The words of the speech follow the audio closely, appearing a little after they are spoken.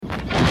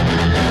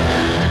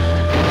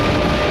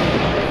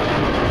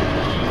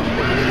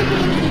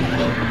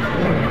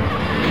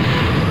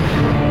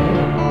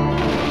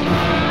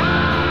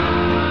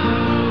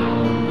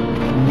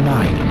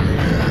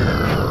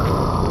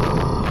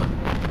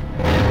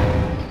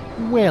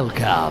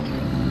Welcome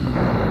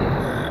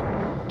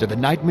to the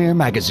Nightmare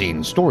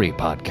Magazine Story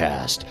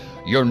Podcast,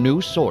 your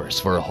new source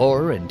for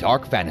horror and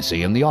dark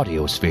fantasy in the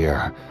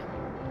audiosphere.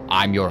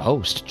 I'm your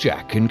host,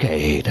 Jack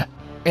Kincaid,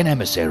 an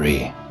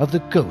emissary of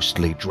the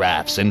ghostly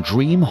drafts and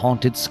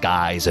dream-haunted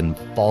skies and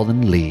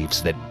fallen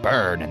leaves that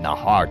burn in the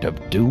heart of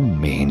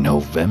doomy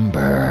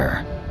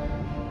November.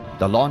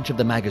 The launch of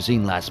the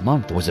magazine last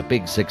month was a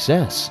big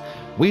success.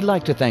 We'd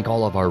like to thank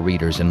all of our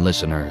readers and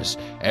listeners,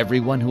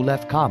 everyone who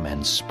left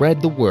comments,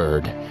 spread the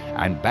word,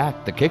 and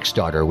backed the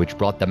Kickstarter which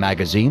brought the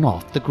magazine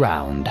off the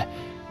ground.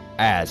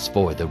 As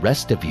for the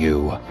rest of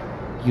you,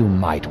 you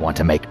might want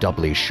to make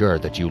doubly sure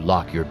that you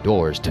lock your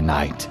doors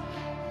tonight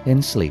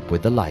and sleep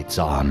with the lights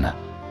on.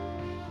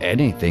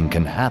 Anything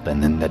can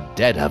happen in the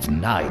dead of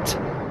night.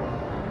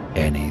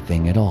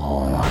 Anything at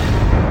all.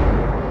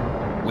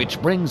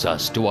 Which brings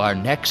us to our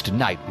next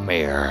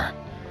nightmare.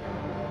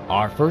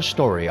 Our first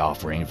story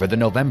offering for the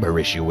November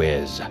issue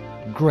is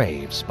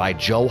Graves by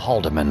Joe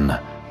Haldeman.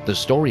 The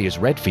story is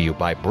read for you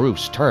by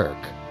Bruce Turk.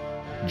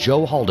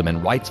 Joe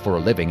Haldeman writes for a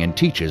living and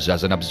teaches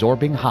as an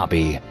absorbing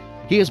hobby.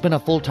 He has been a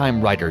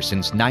full-time writer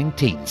since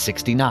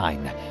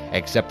 1969,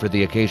 except for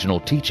the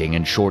occasional teaching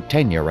and short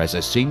tenure as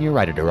a senior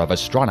editor of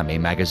Astronomy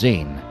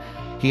magazine.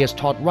 He has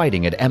taught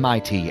writing at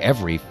MIT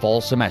every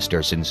fall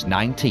semester since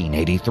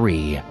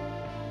 1983.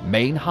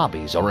 Main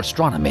hobbies are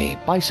astronomy,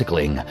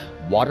 bicycling,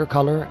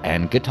 watercolor,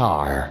 and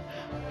guitar.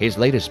 His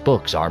latest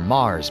books are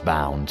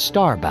Mars-bound,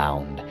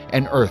 Star-bound,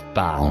 and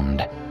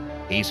Earth-bound.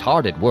 He's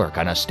hard at work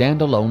on a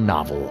standalone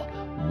novel,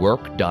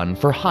 Work Done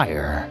for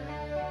Hire.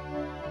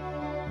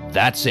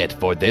 That's it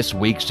for this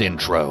week's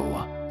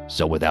intro.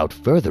 So without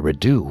further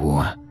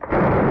ado,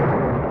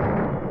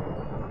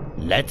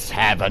 let's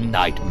have a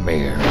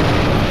nightmare.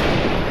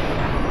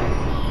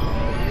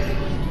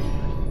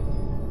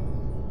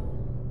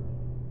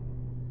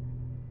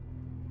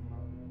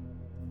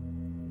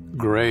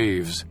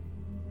 Graves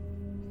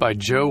by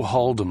Joe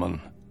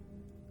Haldeman.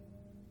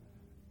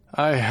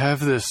 I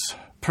have this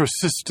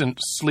persistent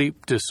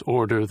sleep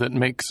disorder that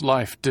makes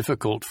life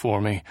difficult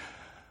for me,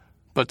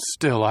 but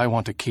still I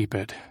want to keep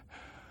it.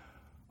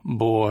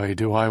 Boy,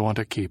 do I want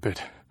to keep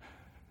it.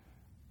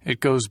 It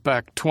goes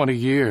back 20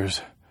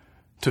 years,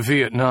 to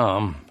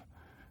Vietnam,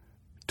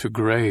 to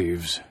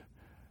Graves.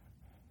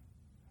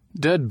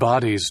 Dead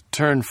bodies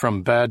turn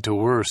from bad to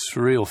worse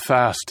real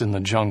fast in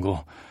the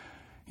jungle.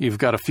 You've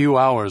got a few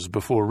hours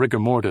before rigor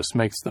mortis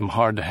makes them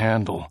hard to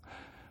handle,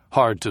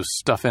 hard to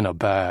stuff in a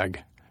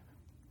bag.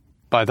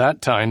 By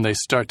that time, they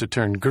start to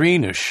turn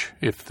greenish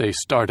if they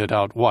started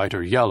out white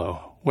or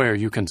yellow, where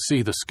you can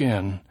see the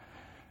skin.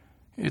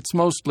 It's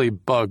mostly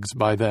bugs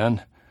by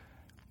then,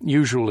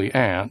 usually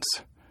ants.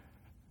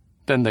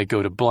 Then they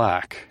go to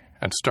black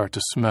and start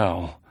to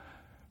smell.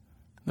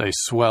 They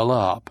swell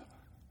up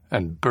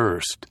and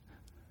burst.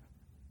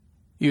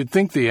 You'd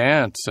think the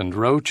ants and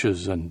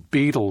roaches and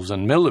beetles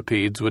and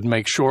millipedes would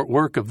make short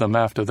work of them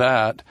after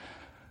that,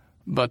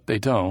 but they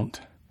don't.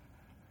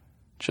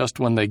 Just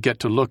when they get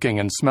to looking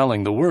and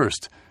smelling the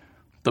worst,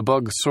 the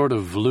bugs sort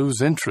of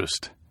lose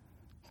interest,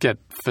 get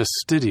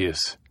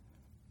fastidious,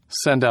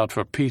 send out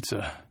for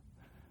pizza.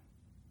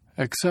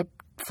 Except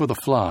for the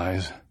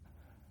flies,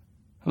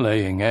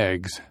 laying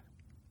eggs.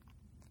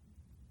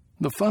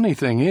 The funny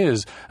thing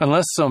is,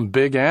 unless some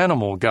big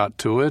animal got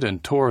to it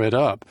and tore it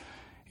up,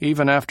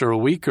 even after a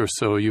week or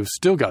so, you've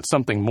still got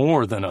something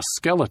more than a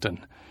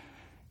skeleton,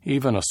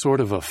 even a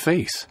sort of a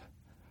face.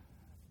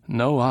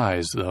 No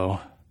eyes, though.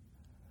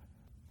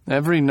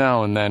 Every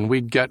now and then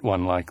we'd get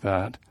one like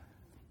that.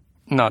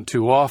 Not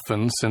too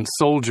often, since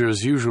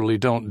soldiers usually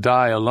don't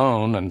die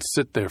alone and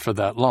sit there for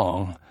that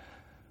long.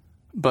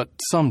 But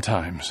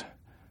sometimes.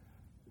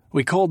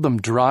 We called them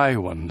dry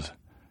ones.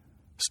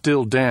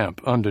 Still damp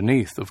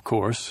underneath, of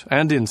course,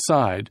 and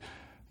inside,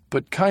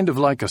 but kind of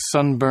like a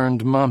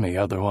sunburned mummy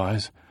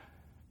otherwise.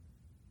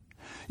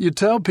 You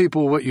tell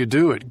people what you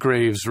do at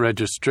Graves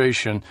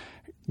registration,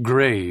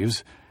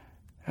 Graves,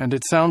 and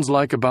it sounds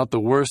like about the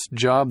worst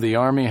job the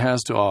Army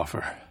has to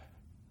offer.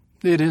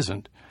 It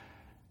isn't.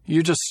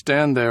 You just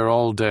stand there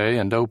all day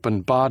and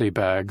open body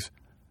bags,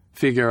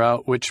 figure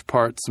out which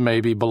parts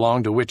maybe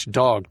belong to which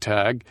dog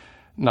tag,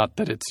 not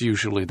that it's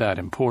usually that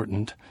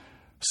important,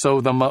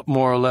 sew them up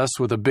more or less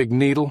with a big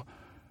needle,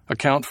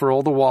 account for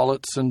all the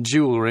wallets and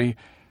jewelry,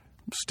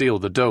 steal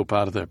the dope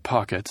out of their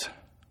pockets,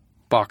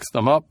 box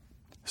them up,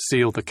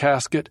 seal the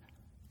casket,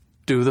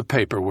 do the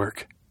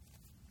paperwork.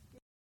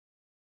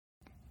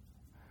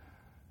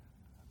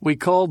 We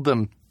called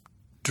them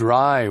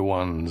dry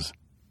ones.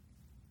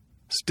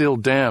 Still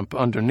damp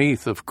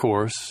underneath, of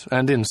course,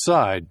 and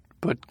inside,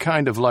 but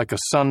kind of like a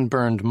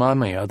sunburned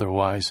mummy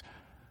otherwise.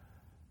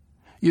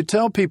 You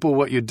tell people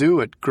what you do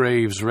at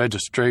Graves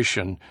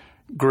registration,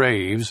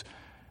 Graves,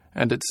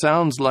 and it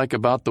sounds like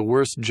about the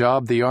worst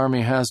job the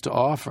Army has to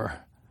offer.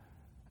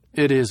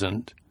 It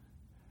isn't.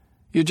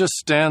 You just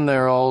stand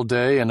there all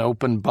day and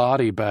open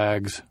body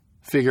bags,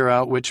 figure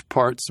out which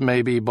parts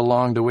maybe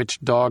belong to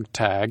which dog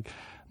tag,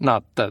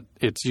 not that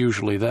it's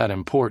usually that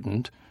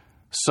important,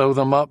 sew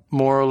them up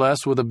more or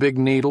less with a big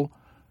needle,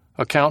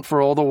 account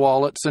for all the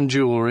wallets and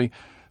jewelry,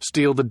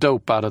 steal the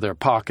dope out of their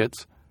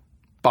pockets,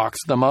 box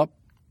them up,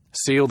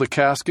 seal the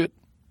casket,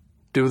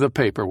 do the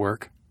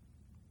paperwork.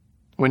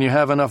 When you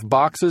have enough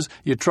boxes,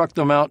 you truck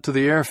them out to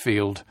the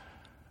airfield.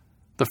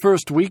 The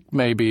first week,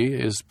 maybe,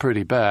 is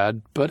pretty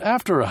bad, but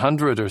after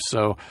 100 or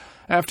so,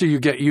 after you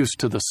get used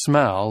to the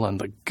smell and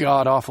the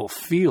god-awful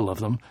feel of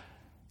them,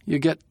 you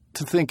get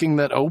to thinking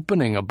that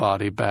opening a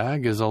body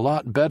bag is a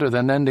lot better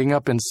than ending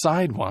up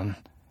inside one.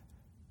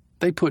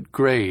 They put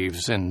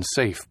graves in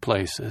safe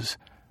places.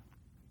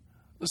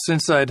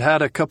 Since I'd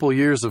had a couple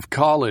years of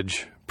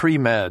college,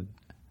 pre-med,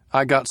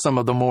 I got some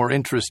of the more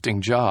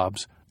interesting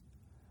jobs.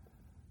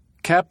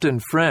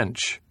 Captain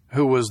French,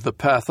 who was the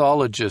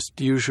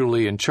pathologist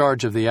usually in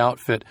charge of the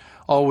outfit,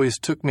 always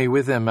took me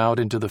with him out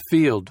into the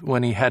field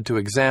when he had to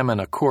examine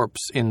a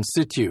corpse in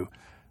situ,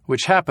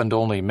 which happened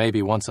only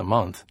maybe once a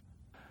month.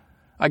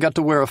 I got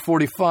to wear a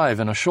 .45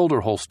 in a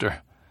shoulder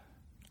holster.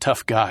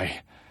 Tough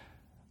guy.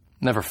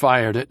 Never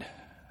fired it,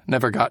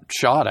 never got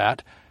shot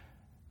at,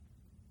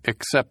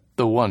 except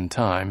the one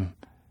time.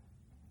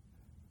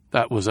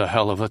 That was a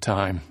hell of a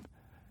time.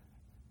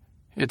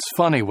 It's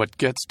funny what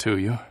gets to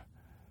you.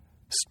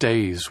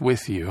 Stays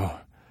with you.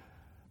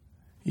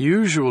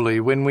 Usually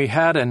when we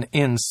had an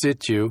in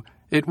situ,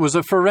 it was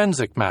a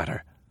forensic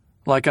matter,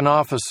 like an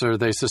officer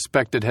they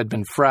suspected had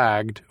been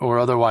fragged or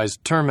otherwise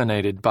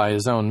terminated by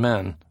his own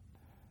men.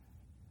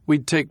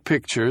 We'd take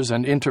pictures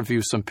and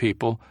interview some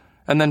people,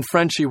 and then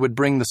Frenchie would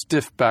bring the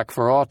stiff back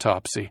for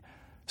autopsy,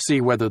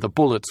 see whether the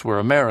bullets were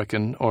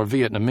American or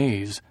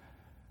Vietnamese.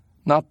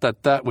 Not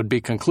that that would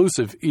be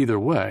conclusive either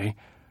way.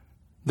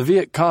 The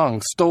Viet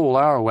Cong stole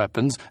our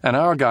weapons, and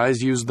our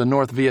guys used the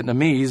North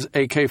Vietnamese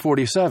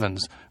AK-47s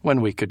when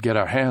we could get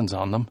our hands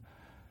on them.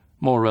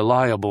 More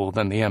reliable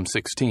than the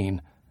M16,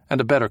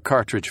 and a better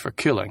cartridge for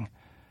killing.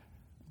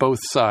 Both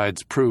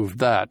sides proved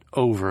that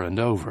over and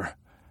over.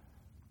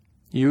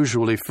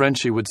 Usually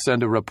Frenchie would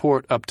send a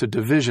report up to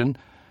division,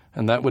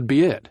 and that would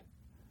be it.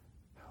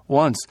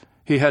 Once,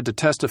 he had to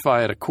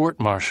testify at a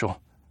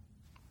court-martial.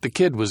 The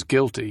kid was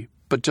guilty,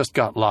 but just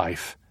got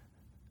life.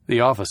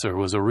 The officer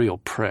was a real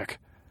prick.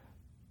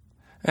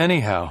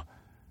 Anyhow,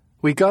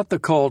 we got the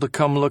call to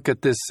come look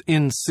at this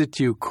in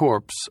situ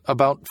corpse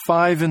about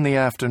 5 in the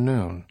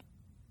afternoon.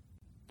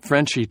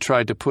 Frenchie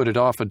tried to put it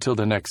off until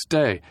the next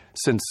day,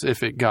 since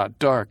if it got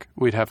dark,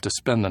 we'd have to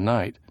spend the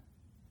night.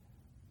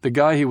 The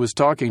guy he was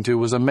talking to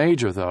was a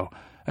major, though,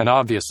 and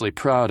obviously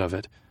proud of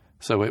it,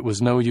 so it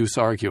was no use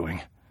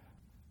arguing.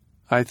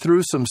 I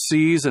threw some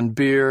C's and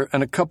beer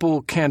and a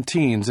couple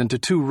canteens into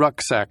 2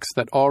 rucksacks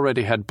that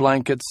already had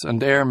blankets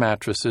and air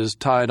mattresses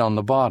tied on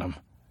the bottom.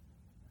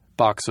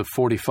 Box of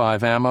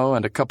 .45 ammo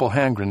and a couple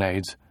hand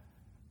grenades.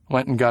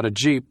 Went and got a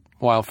Jeep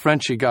while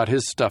Frenchie got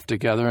his stuff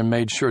together and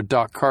made sure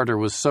Doc Carter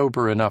was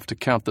sober enough to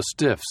count the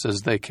stiffs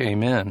as they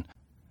came in.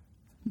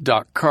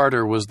 Doc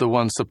Carter was the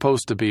one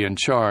supposed to be in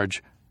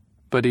charge,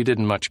 but he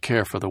didn't much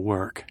care for the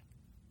work.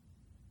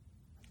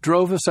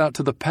 Drove us out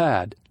to the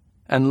pad,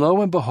 and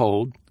lo and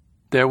behold,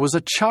 there was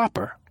a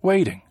chopper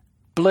waiting,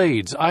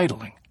 blades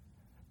idling.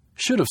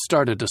 Should have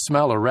started to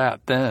smell a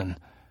rat then.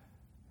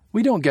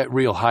 We don't get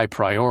real high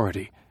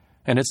priority,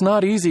 and it's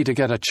not easy to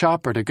get a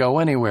chopper to go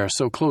anywhere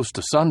so close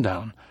to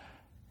sundown.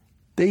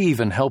 They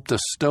even helped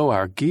us stow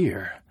our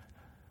gear.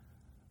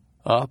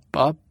 Up,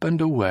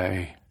 and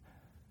away.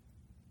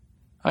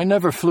 I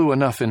never flew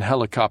enough in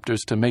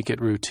helicopters to make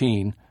it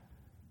routine.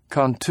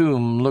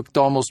 Khartoum looked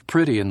almost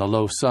pretty in the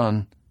low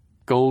sun,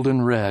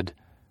 golden red.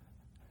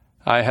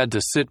 I had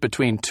to sit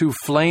between 2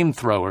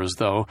 flamethrowers,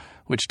 though,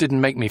 which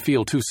didn't make me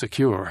feel too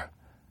secure.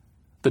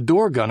 The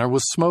door gunner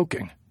was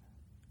smoking.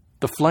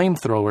 The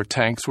flamethrower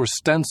tanks were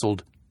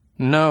stenciled,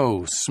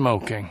 "No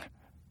smoking."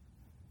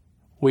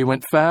 We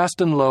went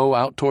fast and low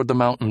out toward the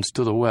mountains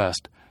to the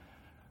west.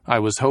 I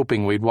was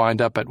hoping we'd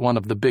wind up at one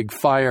of the big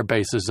fire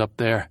bases up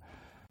there,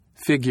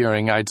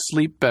 figuring I'd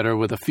sleep better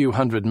with a few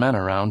hundred men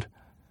around,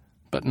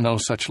 but no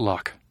such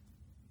luck.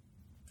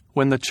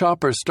 When the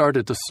chopper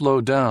started to slow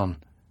down,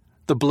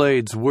 the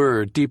blades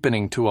were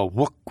deepening to a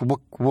whook,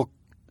 whook, whook.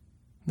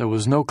 There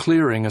was no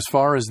clearing as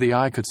far as the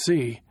eye could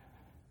see.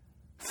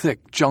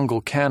 Thick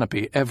jungle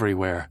canopy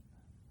everywhere.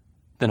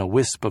 Then a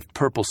wisp of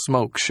purple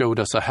smoke showed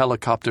us a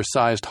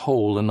helicopter-sized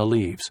hole in the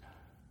leaves.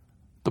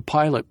 The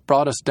pilot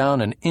brought us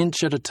down an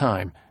inch at a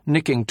time,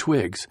 nicking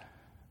twigs.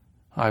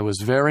 I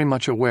was very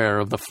much aware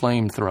of the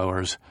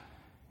flamethrowers.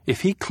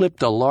 If he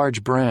clipped a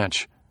large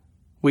branch,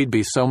 we'd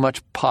be so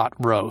much pot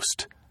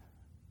roast.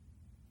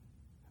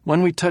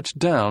 When we touched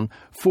down,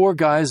 4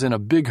 guys in a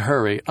big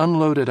hurry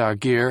unloaded our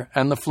gear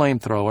and the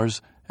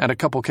flamethrowers and a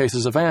couple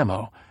cases of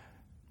ammo.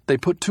 They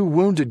put 2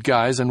 wounded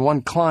guys and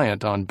 1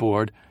 client on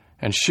board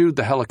and shooed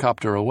the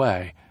helicopter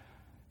away.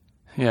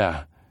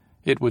 Yeah,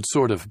 it would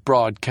sort of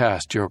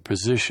broadcast your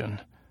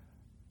position.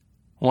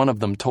 One of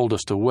them told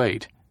us to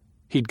wait.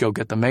 He'd go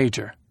get the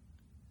major.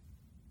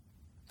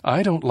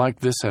 "I don't like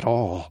this at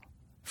all,"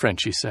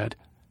 Frenchie said.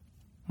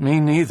 "Me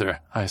neither,"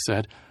 I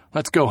said.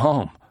 "Let's go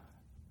home."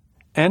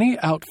 Any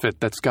outfit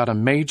that's got a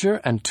major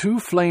and 2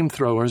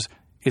 flamethrowers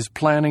is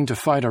planning to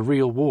fight a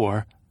real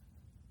war.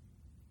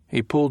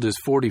 He pulled his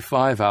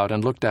 .45 out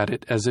and looked at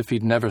it as if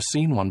he'd never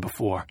seen one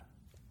before.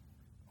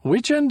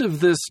 Which end of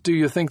this do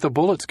you think the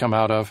bullets come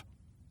out of?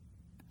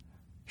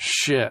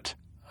 Shit,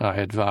 I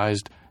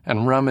advised,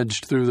 and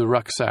rummaged through the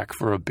rucksack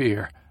for a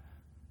beer.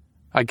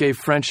 I gave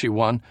Frenchie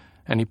one,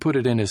 and he put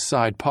it in his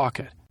side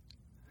pocket.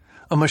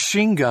 A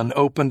machine gun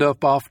opened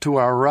up off to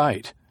our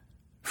right.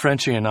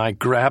 Frenchie and I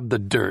grabbed the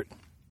dirt.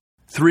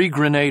 3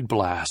 grenade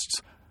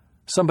blasts.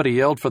 Somebody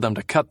yelled for them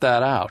to cut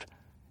that out.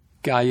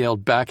 Guy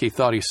yelled back he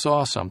thought he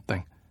saw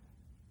something.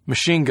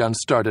 Machine gun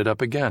started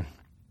up again.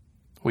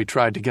 We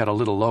tried to get a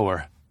little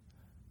lower.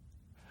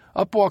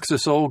 Up walks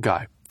this old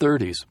guy,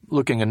 30s,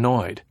 looking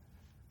annoyed.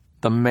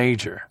 The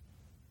Major.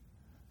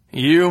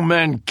 "You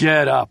men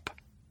get up!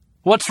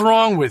 What's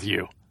wrong with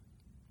you?"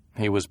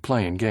 He was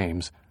playing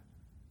games.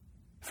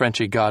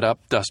 Frenchie got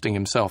up, dusting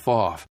himself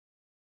off.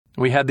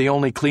 We had the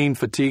only clean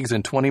fatigues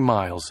in 20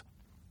 miles.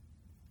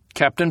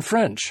 "Captain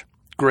French,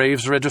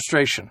 Graves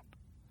registration."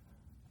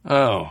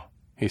 "Oh,"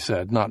 he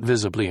said, not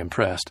visibly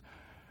impressed.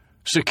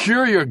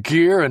 "Secure your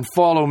gear and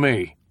follow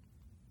me."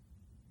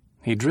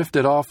 He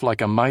drifted off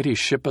like a mighty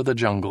ship of the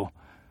jungle.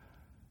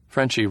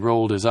 Frenchie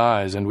rolled his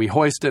eyes, and we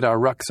hoisted our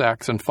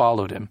rucksacks and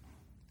followed him.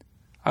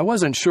 I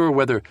wasn't sure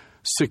whether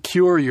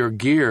secure your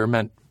gear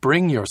meant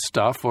bring your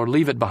stuff or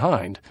leave it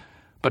behind,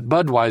 but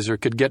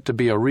Budweiser could get to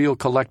be a real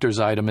collector's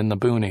item in the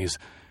boonies,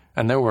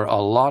 and there were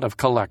a lot of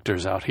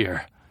collectors out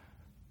here.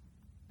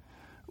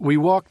 We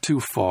walked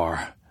too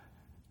far.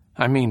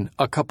 I mean,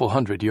 a couple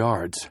 100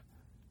 yards.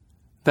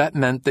 That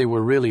meant they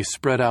were really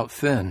spread out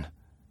thin.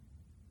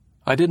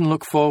 I didn't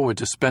look forward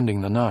to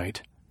spending the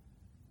night.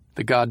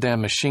 The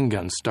goddamn machine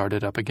gun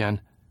started up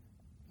again.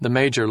 The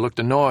Major looked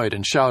annoyed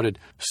and shouted,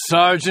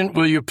 "Sergeant,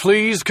 will you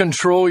please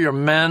control your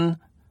men?"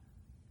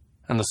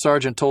 And the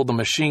sergeant told the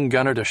machine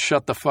gunner to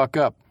shut the fuck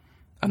up.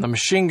 And the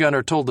machine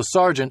gunner told the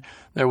sergeant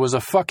there was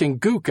a fucking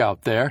gook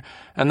out there,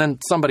 and then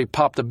somebody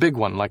popped a big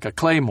one like a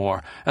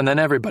claymore, and then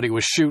everybody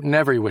was shooting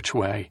every which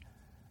way.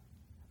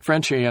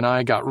 Frenchie and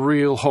I got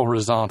real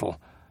horizontal.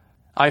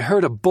 I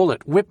heard a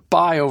bullet whip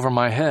by over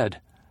my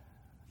head.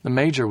 The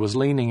Major was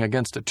leaning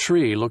against a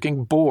tree,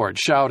 looking bored,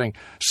 shouting,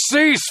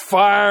 "Cease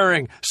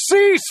firing!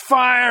 Cease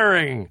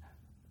firing!"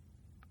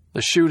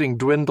 The shooting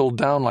dwindled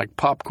down like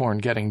popcorn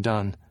getting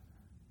done.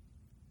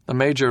 The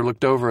Major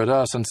looked over at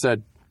us and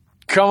said,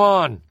 "Come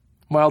on,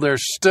 while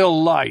there's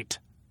still light."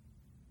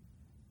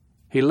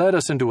 He led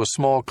us into a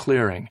small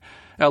clearing,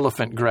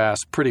 elephant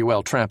grass pretty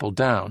well trampled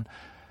down.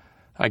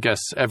 I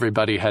guess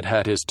everybody had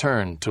had his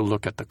turn to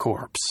look at the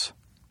corpse.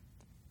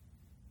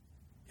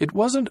 It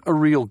wasn't a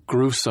real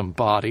gruesome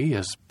body,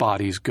 as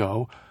bodies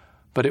go,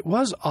 but it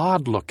was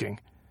odd-looking,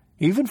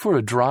 even for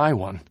a dry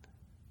one.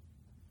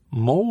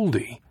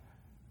 Moldy,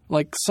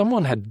 like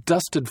someone had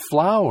dusted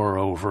flour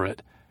over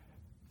it.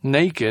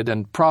 Naked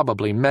and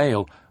probably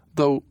male,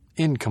 though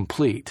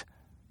incomplete.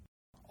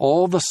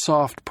 All the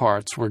soft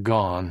parts were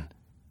gone.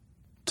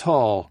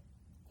 Tall,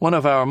 one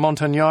of our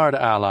Montagnard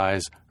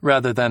allies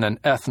rather than an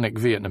ethnic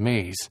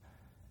Vietnamese.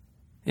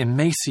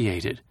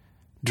 Emaciated,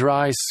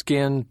 dry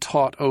skin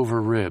taut over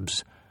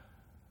ribs.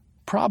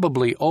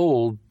 Probably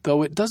old,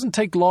 though it doesn't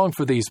take long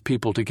for these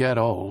people to get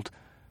old.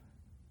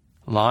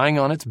 Lying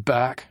on its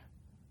back,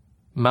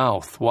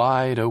 mouth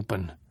wide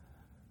open,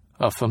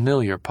 a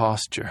familiar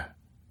posture.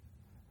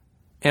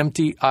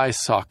 Empty eye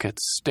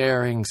sockets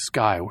staring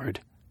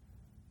skyward.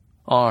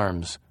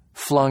 Arms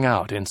flung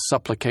out in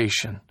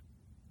supplication,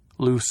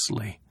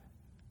 loosely,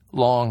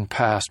 long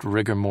past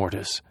rigor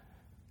mortis.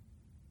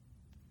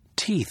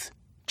 Teeth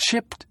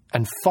chipped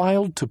and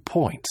filed to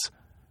points.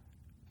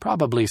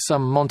 Probably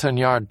some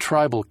Montagnard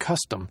tribal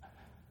custom.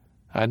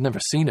 I'd never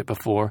seen it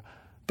before,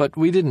 but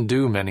we didn't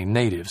do many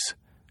natives.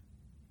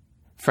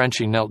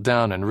 Frenchie knelt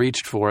down and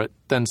reached for it,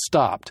 then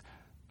stopped.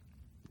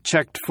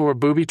 "Checked for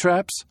booby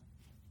traps?"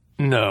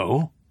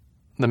 "No,"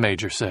 the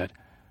Major said.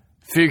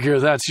 "Figure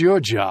that's your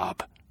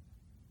job."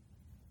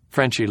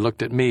 Frenchie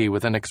looked at me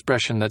with an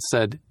expression that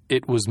said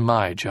it was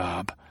my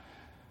job.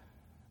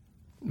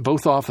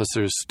 Both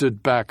officers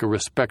stood back a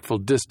respectful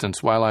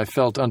distance while I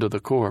felt under the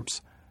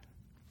corpse.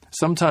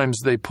 Sometimes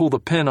they pull the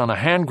pin on a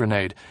hand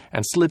grenade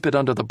and slip it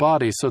under the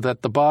body so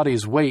that the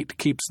body's weight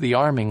keeps the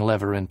arming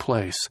lever in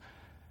place.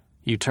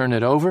 You turn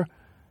it over,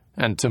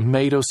 and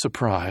tomato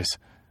surprise.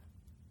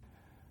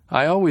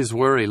 I always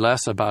worry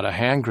less about a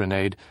hand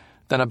grenade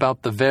than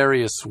about the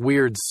various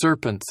weird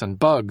serpents and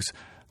bugs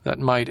that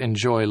might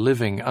enjoy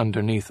living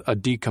underneath a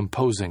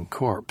decomposing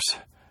corpse.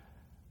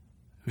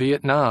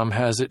 Vietnam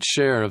has its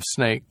share of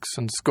snakes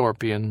and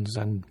scorpions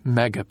and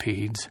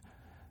megapedes.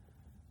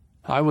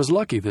 I was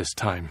lucky this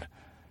time.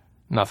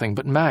 Nothing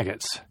but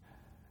maggots.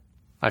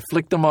 I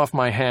flicked them off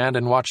my hand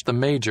and watched the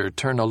Major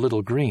turn a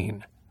little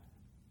green.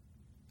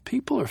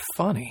 People are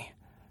funny.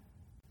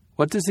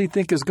 What does he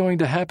think is going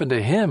to happen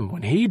to him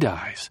when he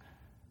dies?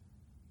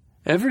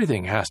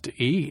 Everything has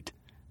to eat.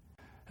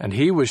 And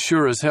he was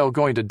sure as hell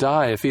going to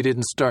die if he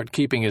didn't start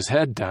keeping his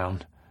head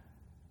down.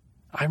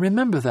 I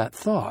remember that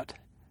thought,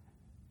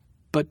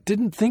 but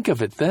didn't think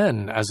of it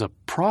then as a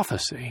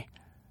prophecy.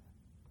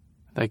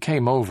 They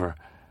came over.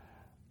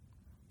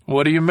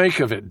 "What do you make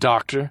of it,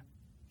 Doctor?"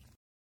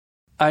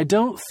 "I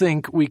don't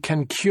think we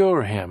can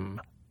cure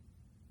him."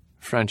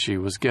 Frenchie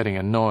was getting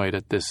annoyed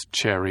at this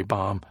cherry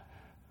bomb.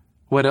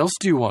 "What else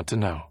do you want to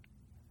know?"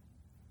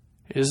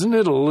 "Isn't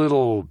it a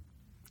little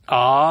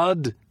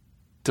odd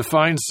to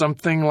find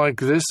something like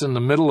this in the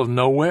middle of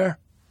nowhere?"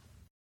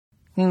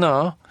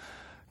 "No.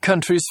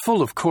 Country's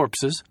full of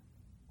corpses."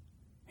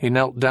 He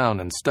knelt down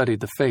and studied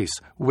the face,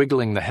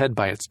 wiggling the head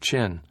by its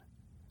chin.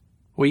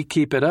 "We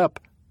keep it up,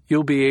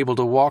 you'll be able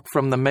to walk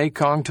from the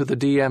Mekong to the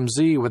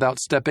DMZ without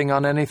stepping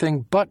on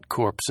anything but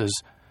corpses."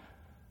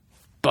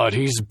 "But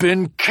he's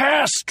been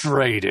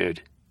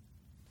castrated!"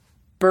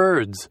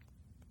 "Birds."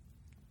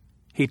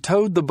 He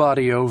towed the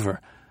body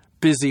over,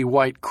 busy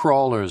white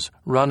crawlers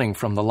running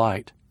from the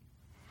light.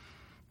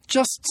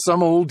 "Just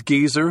some old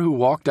geezer who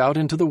walked out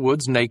into the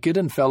woods naked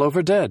and fell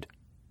over dead.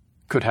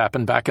 Could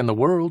happen back in the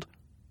world.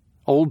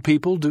 Old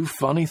people do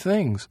funny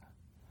things."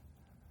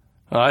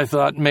 "I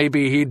thought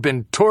maybe he'd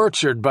been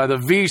tortured by the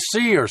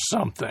VC or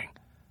something."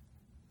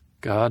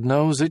 "God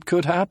knows it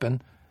could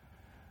happen."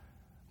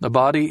 The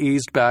body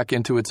eased back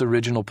into its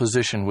original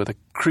position with a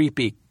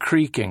creepy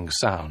creaking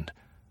sound,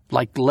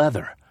 like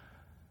leather.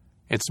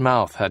 Its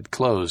mouth had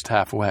closed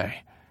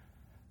halfway.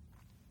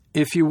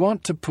 "If you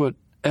want to put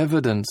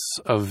evidence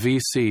of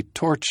VC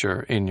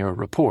torture in your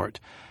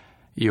report,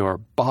 your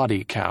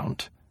body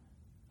count,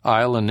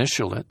 I'll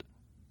initial it."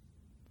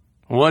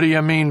 "What do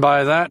you mean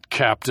by that,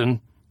 Captain?"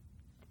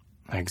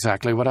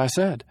 "Exactly what I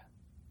said."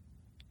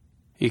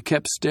 He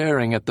kept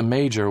staring at the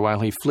Major while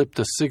he flipped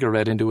a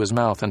cigarette into his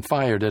mouth and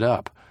fired it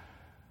up.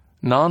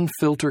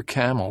 Non-filter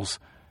Camels.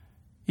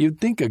 You'd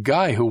think a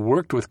guy who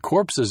worked with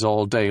corpses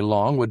all day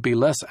long would be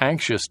less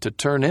anxious to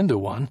turn into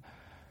one.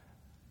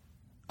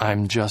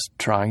 "I'm just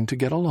trying to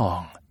get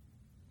along."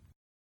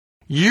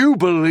 "You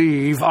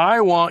believe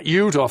I want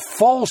you to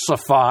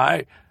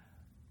falsify—"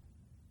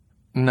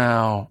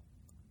 Now,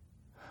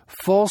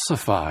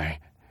 falsify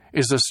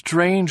is a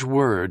strange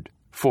word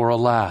for a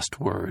last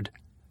word.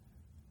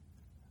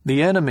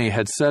 The enemy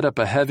had set up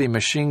a heavy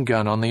machine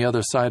gun on the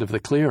other side of the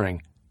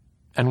clearing,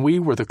 and we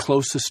were the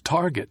closest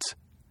targets.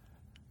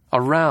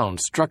 A round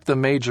struck the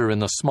Major in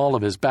the small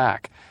of his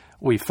back,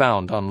 we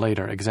found on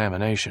later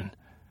examination.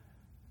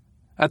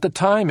 At the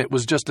time, it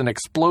was just an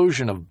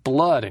explosion of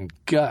blood and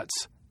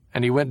guts,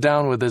 and he went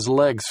down with his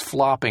legs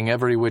flopping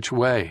every which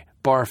way,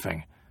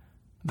 barfing.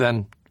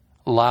 Then,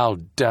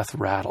 loud death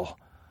rattle.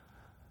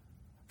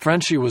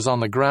 Frenchie was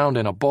on the ground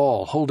in a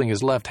ball, holding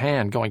his left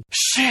hand, going,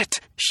 "Shit!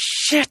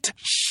 Shit!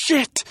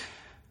 Shit!"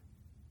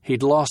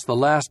 He'd lost the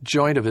last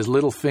joint of his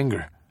little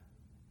finger.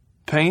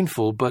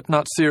 Painful, but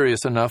not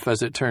serious enough,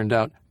 as it turned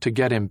out, to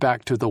get him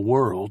back to the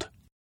world.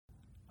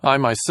 I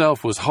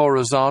myself was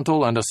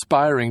horizontal and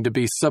aspiring to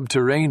be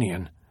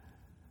subterranean.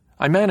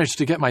 I managed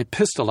to get my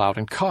pistol out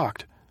and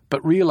cocked,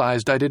 but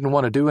realized I didn't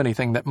want to do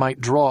anything that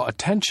might draw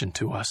attention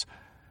to us.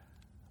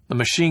 The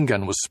machine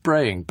gun was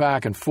spraying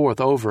back and forth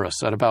over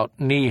us at about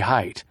knee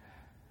height.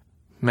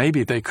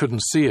 Maybe they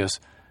couldn't see us.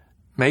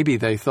 Maybe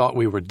they thought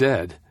we were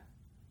dead.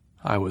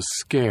 I was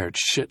scared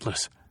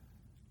shitless.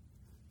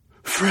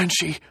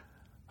 "Frenchie,"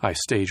 I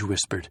stage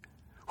whispered,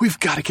 "we've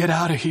got to get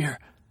out of here."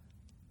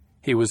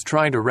 He was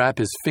trying to wrap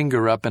his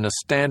finger up in a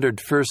standard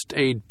first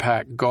aid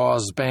pack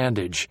gauze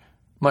bandage,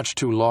 much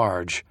too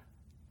large.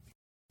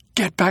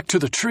 "Get back to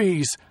the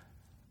trees."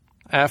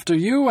 "After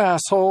you,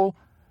 asshole.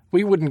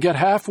 We wouldn't get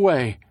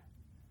halfway."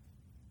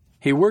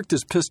 He worked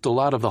his pistol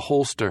out of the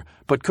holster,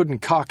 but couldn't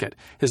cock it,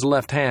 his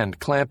left hand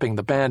clamping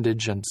the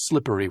bandage and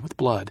slippery with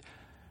blood.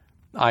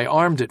 I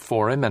armed it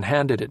for him and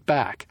handed it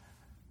back.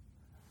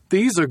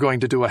 "These are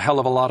going to do a hell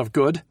of a lot of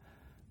good.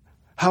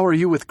 How are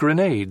you with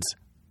grenades?"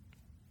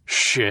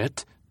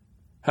 "Shit.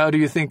 How do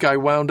you think I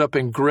wound up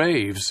in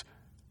graves?"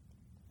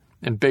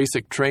 In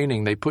basic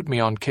training, they put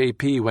me on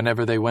KP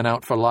whenever they went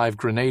out for live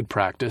grenade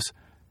practice.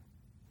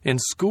 In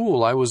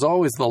school, I was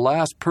always the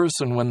last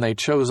person when they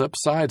chose up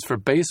sides for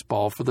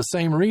baseball for the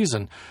same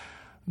reason,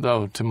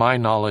 though, to my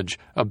knowledge,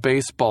 a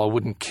baseball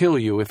wouldn't kill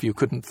you if you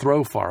couldn't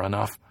throw far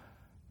enough.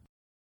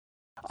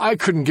 I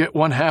couldn't get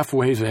one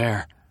halfway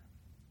there.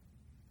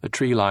 The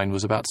tree line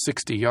was about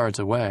 60 yards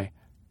away.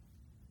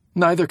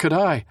 Neither could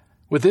I,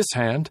 with this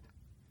hand.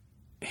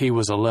 He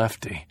was a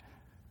lefty.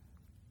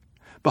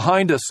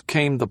 Behind us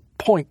came the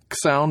poink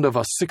sound of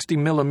a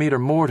 60-millimeter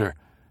mortar,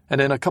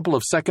 and in a couple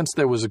of seconds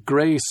there was a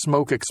gray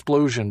smoke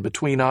explosion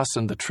between us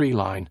and the tree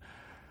line.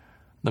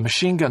 The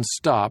machine gun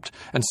stopped,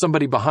 and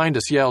somebody behind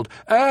us yelled,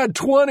 "Add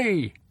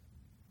 20!"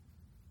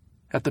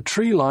 At the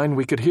tree line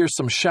we could hear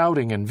some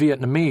shouting in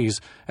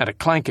Vietnamese and a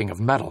clanking of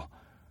metal.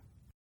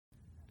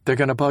 "They're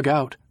going to bug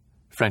out,"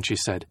 Frenchie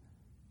said.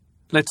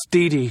 "Let's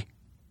DD."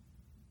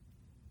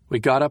 We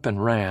got up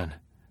and ran,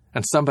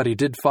 and somebody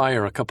did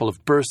fire a couple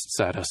of bursts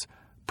at us,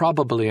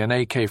 probably an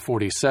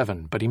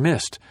AK-47, but he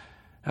missed,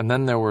 and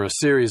then there were a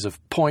series of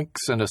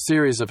poinks and a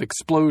series of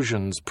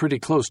explosions pretty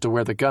close to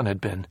where the gun had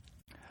been.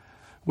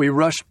 We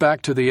rushed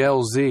back to the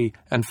LZ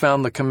and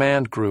found the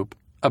command group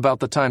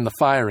about the time the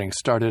firing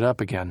started up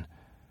again.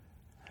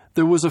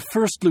 There was a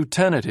first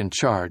lieutenant in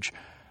charge,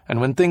 and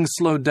when things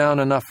slowed down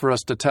enough for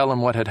us to tell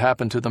him what had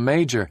happened to the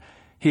major,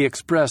 he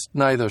expressed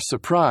neither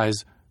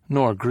surprise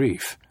nor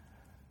grief.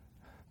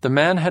 The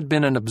man had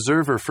been an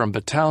observer from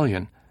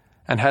battalion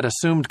and had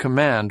assumed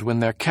command when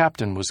their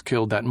captain was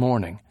killed that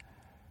morning.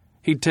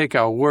 He'd take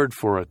our word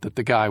for it that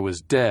the guy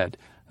was dead.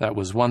 That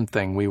was one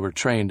thing we were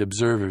trained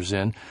observers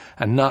in,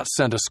 and not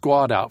send a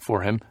squad out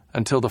for him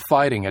until the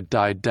fighting had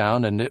died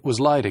down and it was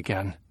light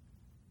again.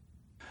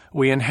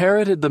 We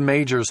inherited the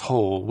major's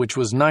hole, which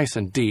was nice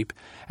and deep,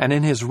 and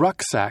in his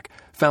rucksack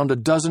found a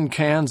dozen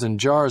cans and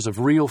jars of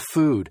real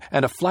food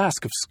and a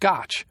flask of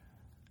scotch.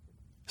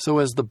 So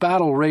as the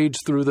battle raged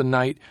through the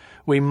night,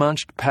 we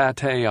munched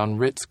pâté on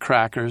Ritz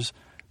crackers,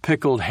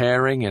 pickled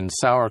herring in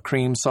sour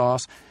cream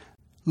sauce,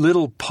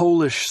 little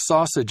Polish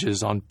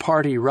sausages on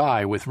party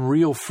rye with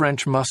real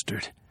French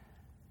mustard.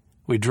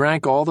 We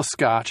drank all the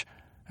scotch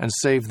and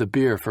saved the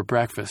beer for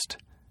breakfast.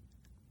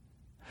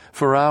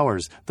 For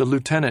hours, the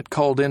lieutenant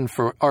called in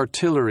for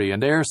artillery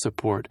and air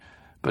support,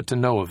 but to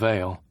no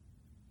avail.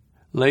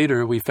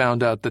 Later, we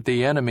found out that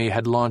the enemy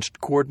had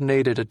launched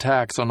coordinated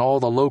attacks on all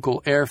the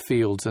local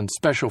airfields and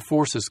special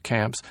forces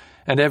camps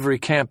and every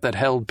camp that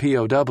held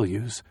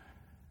POWs.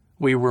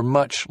 We were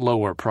much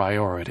lower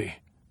priority.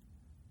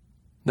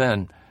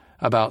 Then,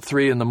 about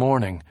 3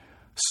 a.m,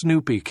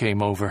 Snoopy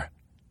came over.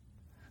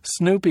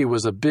 Snoopy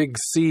was a big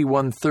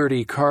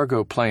C-130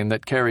 cargo plane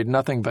that carried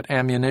nothing but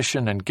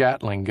ammunition and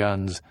Gatling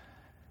guns.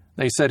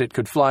 They said it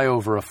could fly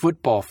over a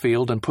football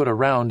field and put a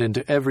round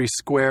into every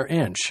square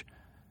inch.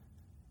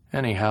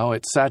 Anyhow,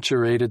 it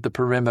saturated the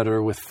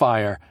perimeter with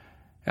fire,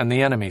 and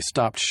the enemy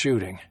stopped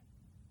shooting.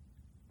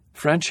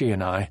 Frenchie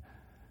and I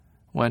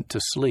went to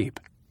sleep.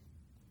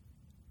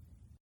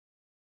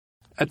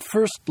 At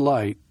first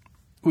light,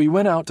 we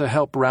went out to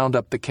help round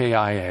up the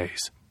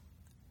KIAs.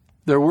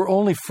 There were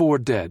only 4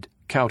 dead,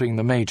 counting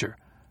the major.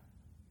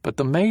 But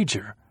the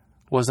major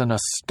was an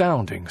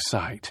astounding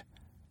sight,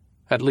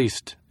 at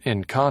least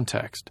in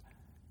context.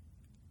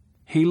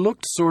 He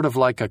looked sort of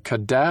like a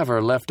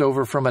cadaver left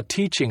over from a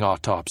teaching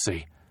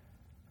autopsy.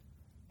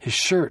 His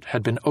shirt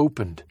had been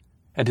opened,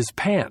 and his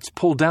pants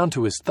pulled down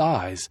to his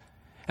thighs,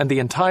 and the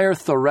entire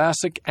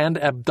thoracic and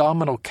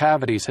abdominal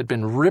cavities had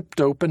been ripped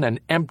open and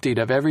emptied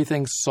of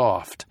everything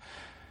soft.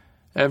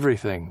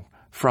 Everything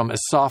from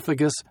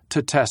esophagus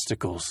to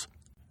testicles.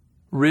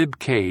 Rib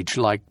cage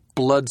like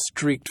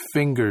blood-streaked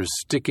fingers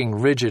sticking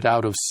rigid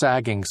out of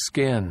sagging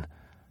skin.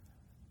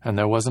 And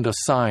there wasn't a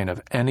sign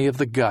of any of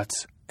the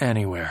guts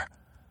anywhere.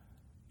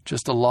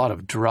 Just a lot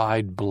of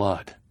dried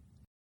blood.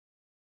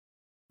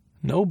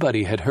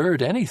 Nobody had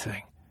heard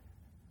anything.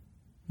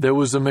 There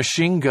was a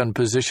machine gun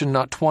position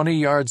not 20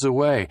 yards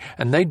away,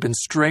 and they'd been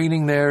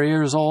straining their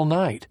ears all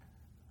night.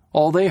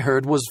 All they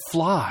heard was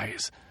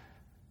flies.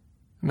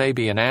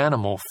 Maybe an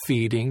animal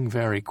feeding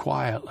very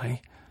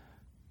quietly.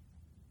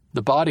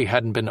 The body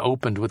hadn't been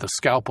opened with a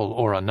scalpel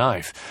or a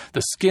knife.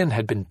 The skin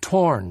had been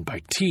torn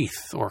by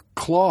teeth or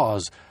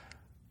claws,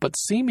 but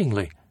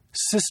seemingly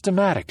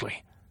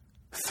systematically,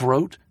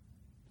 throat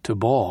to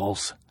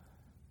balls.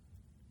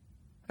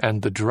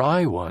 And the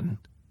dry one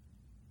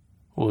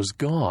was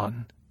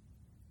gone.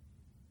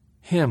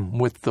 Him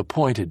with the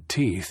pointed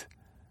teeth.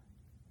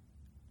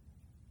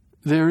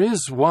 There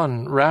is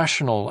one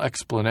rational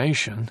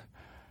explanation.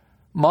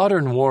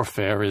 Modern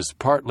warfare is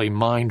partly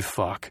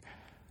mindfuck,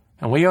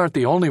 and we aren't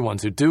the only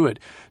ones who do it,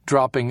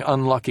 dropping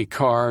unlucky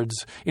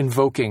cards,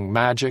 invoking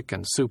magic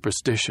and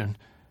superstition.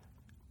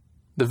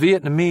 The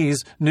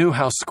Vietnamese knew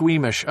how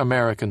squeamish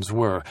Americans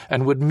were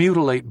and would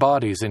mutilate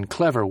bodies in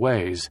clever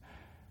ways.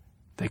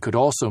 They could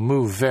also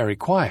move very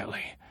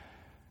quietly.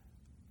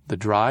 The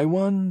dry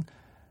one,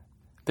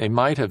 they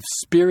might have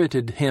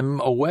spirited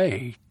him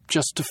away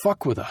just to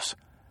fuck with us,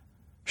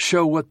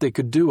 show what they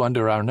could do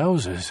under our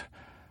noses.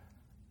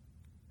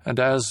 And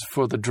as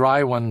for the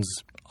dry one's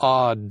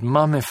odd,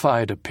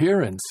 mummified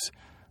appearance,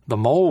 the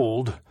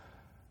mold,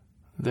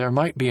 there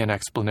might be an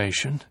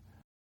explanation.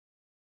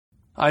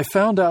 I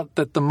found out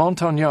that the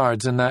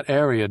Montagnards in that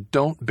area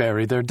don't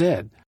bury their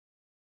dead.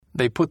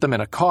 They put them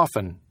in a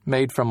coffin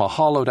made from a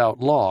hollowed-out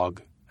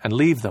log and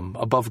leave them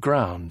above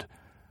ground.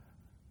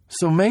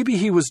 So maybe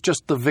he was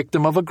just the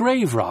victim of a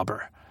grave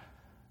robber.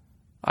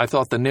 I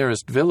thought the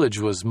nearest village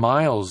was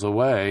miles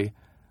away,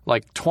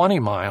 like 20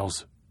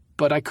 miles,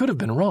 but I could have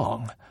been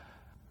wrong.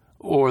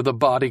 Or the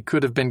body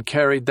could have been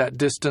carried that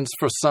distance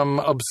for some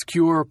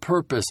obscure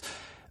purpose.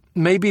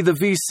 Maybe the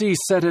VC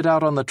set it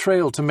out on the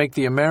trail to make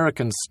the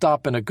Americans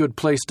stop in a good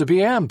place to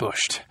be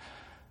ambushed.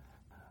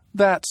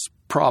 That's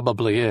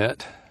probably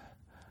it.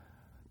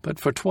 But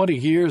for 20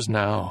 years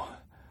now,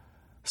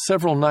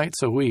 several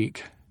nights a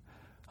week,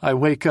 I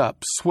wake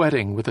up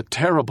sweating with a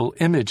terrible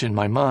image in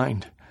my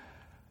mind.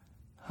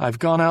 I've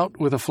gone out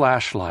with a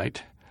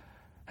flashlight,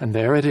 and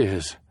there it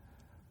is,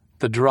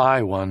 the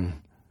dry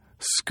one,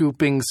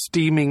 scooping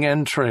steaming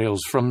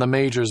entrails from the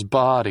major's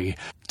body,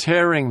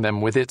 tearing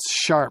them with its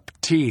sharp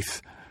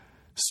teeth,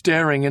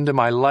 staring into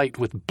my light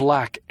with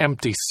black,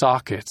 empty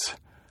sockets,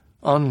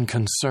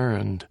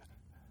 unconcerned.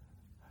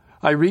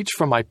 I reach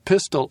for my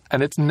pistol,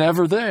 and it's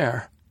never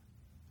there.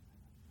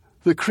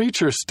 The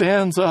creature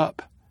stands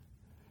up,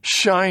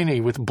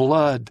 shiny with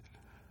blood,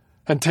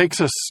 and takes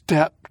a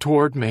step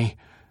toward me.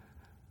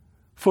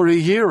 For a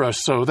year or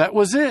so, that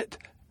was it.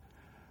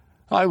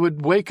 I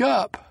would wake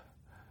up.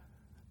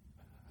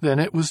 Then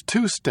it was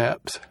 2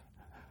 steps,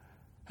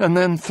 and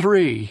then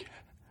 3.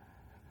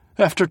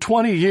 After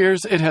 20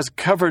 years, it has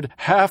covered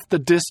half the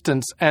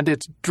distance, and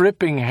its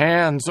dripping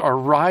hands are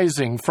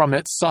rising from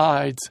its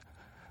sides.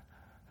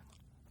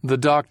 The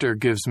doctor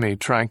gives me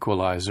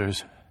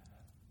tranquilizers.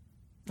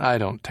 I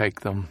don't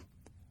take them.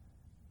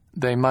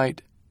 They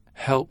might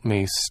help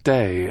me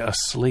stay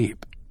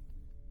asleep.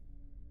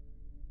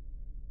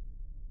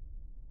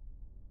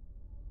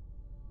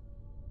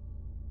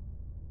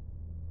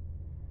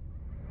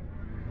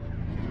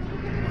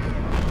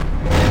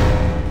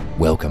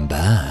 Welcome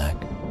back.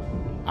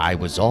 I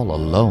was all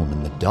alone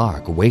in the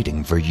dark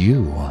waiting for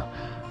you.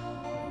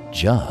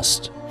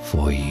 Just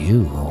for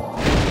you.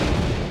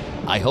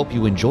 I hope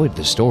you enjoyed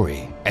the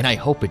story, and I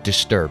hope it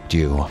disturbed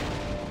you.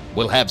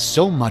 We'll have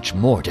so much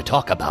more to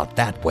talk about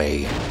that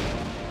way.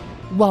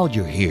 While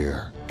you're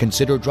here,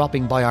 consider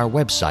dropping by our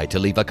website to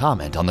leave a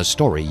comment on the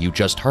story you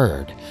just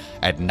heard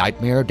at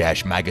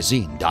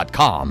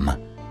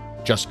nightmare-magazine.com.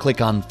 Just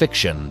click on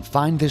Fiction,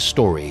 find this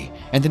story,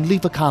 and then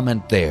leave a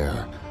comment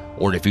there.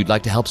 Or if you'd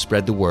like to help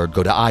spread the word,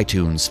 go to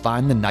iTunes,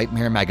 find the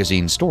Nightmare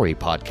Magazine Story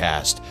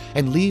Podcast,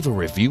 and leave a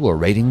review or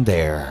rating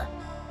there.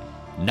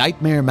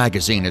 Nightmare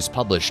Magazine is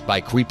published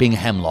by Creeping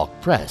Hemlock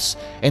Press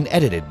and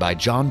edited by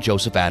John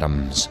Joseph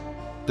Adams.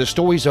 The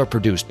stories are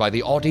produced by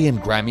the Audie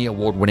and Grammy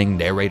Award-winning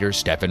narrator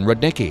Stefan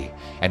Rudnicki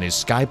and his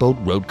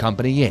Skyboat Road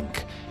Company,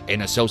 Inc.,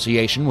 in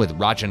association with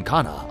Rajan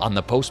Khanna on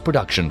the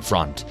post-production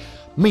front.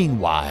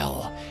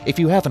 Meanwhile, if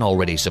you haven't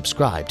already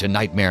subscribed to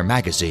Nightmare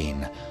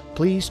Magazine,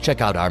 please check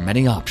out our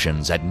many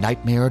options at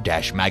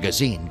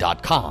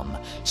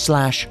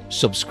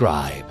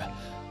nightmare-magazine.com/subscribe.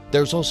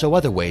 There's also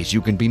other ways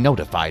you can be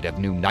notified of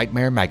new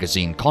Nightmare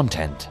Magazine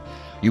content.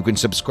 You can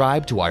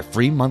subscribe to our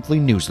free monthly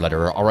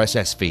newsletter or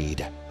RSS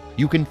feed.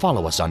 You can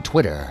follow us on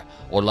Twitter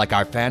or like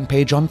our fan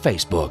page on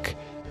Facebook.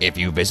 If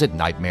you visit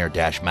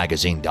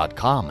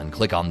nightmare-magazine.com and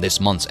click on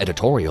this month's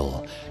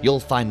editorial, you'll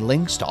find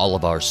links to all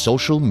of our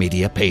social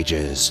media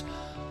pages.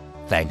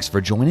 Thanks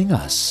for joining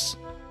us.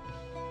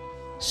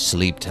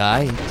 Sleep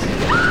tight.